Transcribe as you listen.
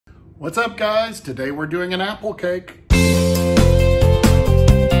What's up, guys? Today we're doing an apple cake.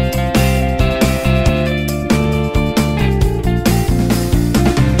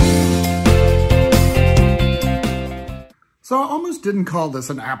 So I almost didn't call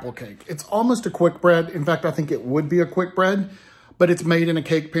this an apple cake. It's almost a quick bread. In fact, I think it would be a quick bread, but it's made in a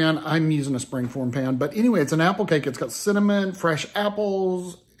cake pan. I'm using a springform pan. But anyway, it's an apple cake. It's got cinnamon, fresh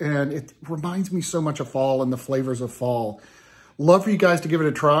apples, and it reminds me so much of fall and the flavors of fall. Love for you guys to give it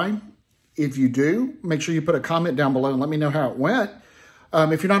a try. If you do, make sure you put a comment down below and let me know how it went.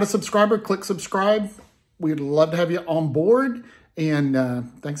 If you're not a subscriber, click subscribe. We'd love to have you on board. And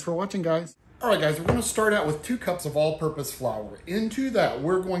thanks for watching, guys. All right, guys, we're going to start out with 2 cups of all-purpose flour. Into that,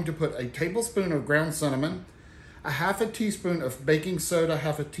 we're going to put a tablespoon of ground cinnamon, a ½ teaspoon of baking soda,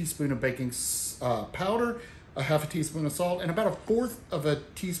 ½ teaspoon of baking powder, a ½ teaspoon of salt, and about 1/4 of a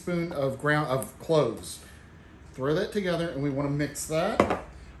teaspoon of cloves. Throw that together, and we want to mix that.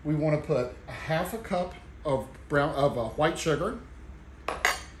 We want to put a ½ cup of white sugar,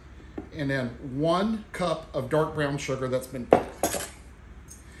 and then 1 cup of dark brown sugar that's been pickled.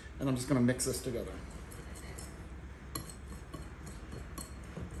 And I'm just going to mix this together.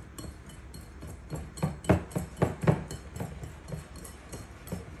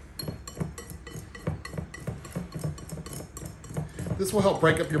 This will help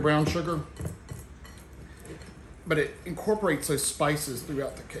break up your brown sugar, but it incorporates those spices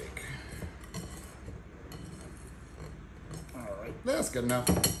throughout the cake. All right, that's good enough.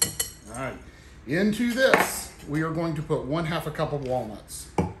 All right, into this, we are going to put 1/2 cup of walnuts.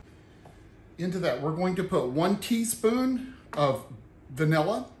 Into that, we're going to put 1 teaspoon of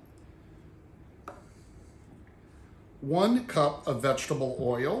vanilla, 1 cup of vegetable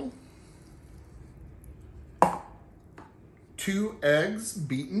oil, 2 eggs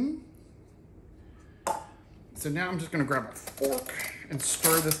beaten. So now I'm just going to grab a fork and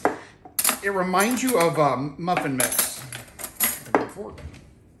stir this. It reminds you of muffin mix.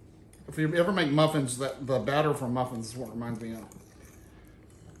 If you ever make muffins, the batter from muffins is what it reminds me of.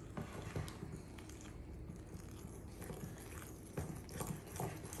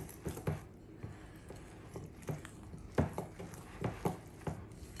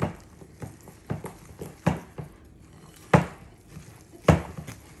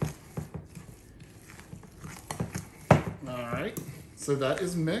 So that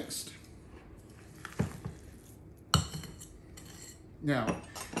is mixed. Now,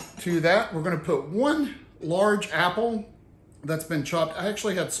 to that, we're going to put 1 large apple that's been chopped. I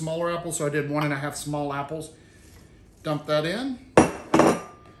actually had smaller apples, so I did 1½ small apples. Dump that in.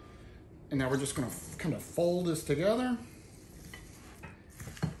 And now we're just going to kind of fold this together.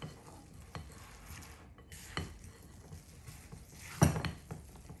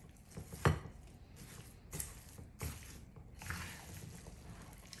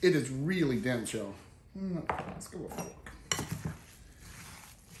 It is really dense, y'all. Let's go with a fork.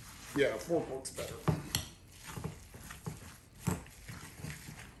 Yeah, a fork works better.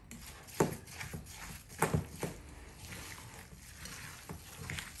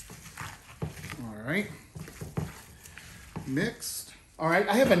 All right. Mixed. All right,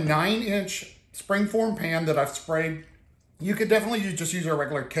 I have a 9-inch springform pan that I've sprayed. You could definitely just use a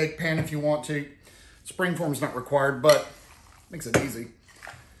regular cake pan if you want to. Springform is not required, but makes it easy.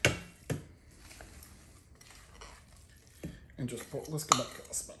 And just let's go back to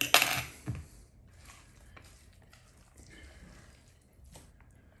the spot.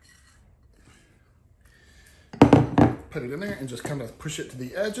 Put it in there and just kind of push it to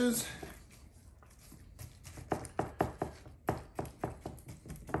the edges.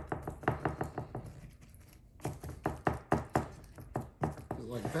 Just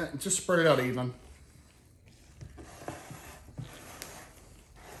like that, and just spread it out even.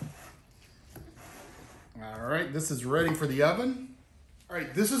 All right, this is ready for the oven. All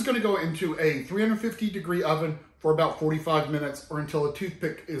right, this is going to go into a 350-degree oven for about 45 minutes or until a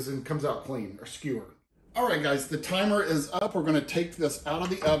toothpick comes out clean or skewer. All right, guys, the timer is up. We're going to take this out of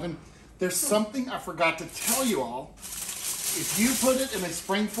the oven. There's something I forgot to tell you all. If you put it in a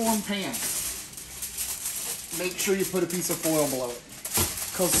springform pan, make sure you put a piece of foil below it,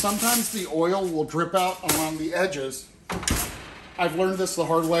 because sometimes the oil will drip out along the edges. I've learned this the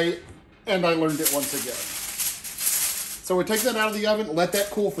hard way, and I learned it once again. So we take that out of the oven, let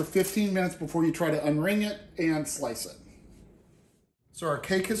that cool for 15 minutes before you try to unring it and slice it. So our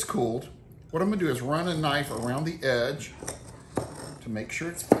cake has cooled. What I'm gonna do is run a knife around the edge to make sure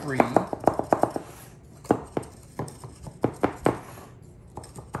it's free.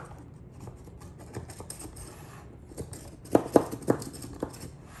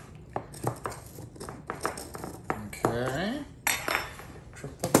 Okay.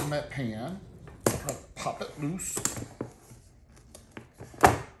 Triple that pan. Try to pop it loose.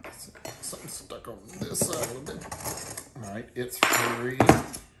 Something stuck on this side a little bit. All right, it's free.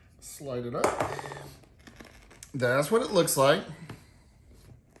 Slide it up. That's what it looks like.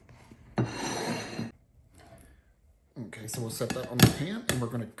 Okay, so we'll set that on the pan and we're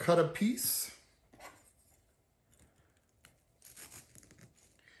going to cut a piece.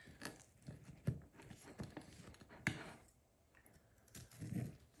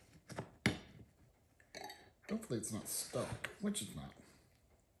 Hopefully it's not stuck, which is not.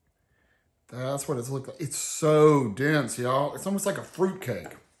 That's what it's looked like. It's so dense, y'all. It's almost like a fruit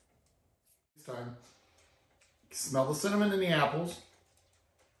cake. This time, smell the cinnamon and the apples.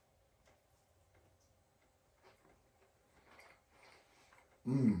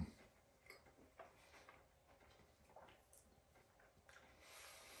 Mmm.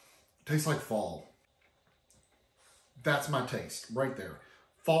 Tastes like fall. That's my taste right there.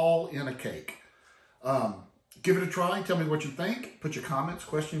 Fall in a cake. Give it a try. Tell me what you think. Put your comments,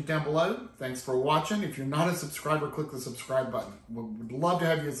 questions down below. Thanks for watching. If you're not a subscriber, click the subscribe button. Would love to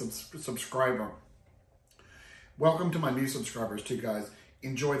have you as a subscriber. Welcome to my new subscribers too, guys.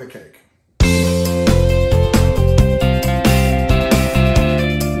 Enjoy the cake.